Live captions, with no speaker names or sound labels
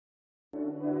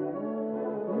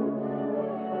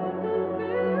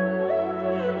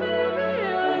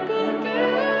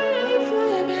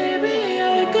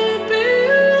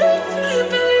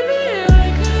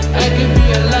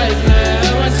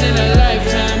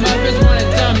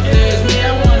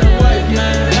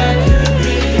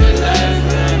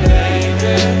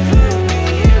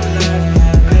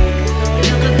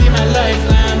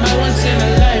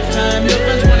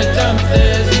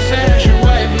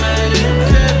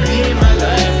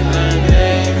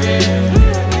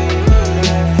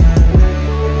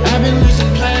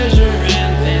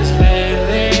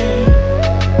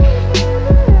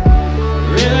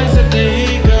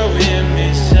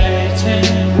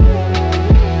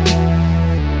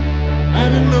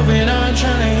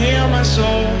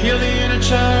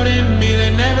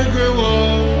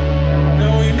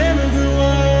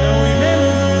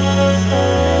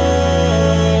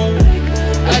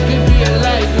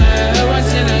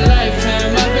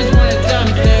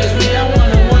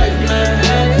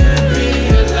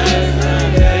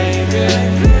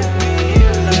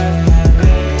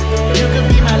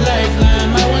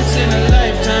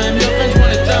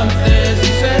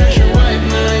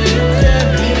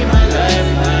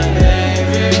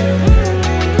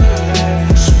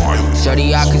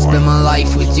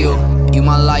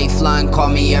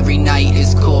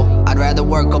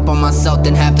up on myself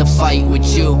than have to fight with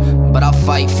you. But I'll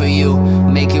fight for you,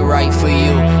 make it right for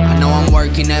you. I know I'm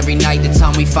working every night the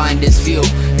time we find this view.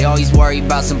 They always worry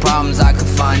about some problems, I could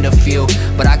find a few.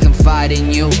 But I confide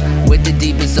in you, with the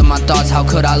deepest of my thoughts, how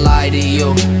could I lie to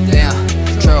you? Damn,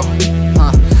 true,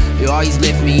 huh? You always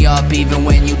lift me up even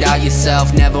when you doubt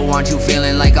yourself. Never want you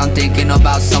feeling like I'm thinking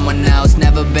about someone else.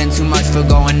 Never been too much for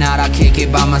going out, I kick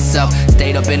it by myself.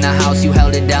 Stayed up in the house, you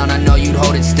held it down, I know you'd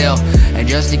hold it still. And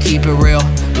just to keep it real,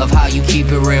 love how you keep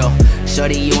it real.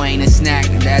 Shorty, you ain't a snack,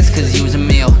 that's cause you's a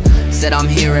meal. Said I'm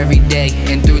here every day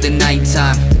and through the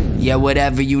nighttime. Yeah,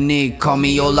 whatever you need, call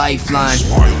me your lifeline.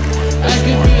 I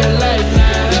could be a lifeline.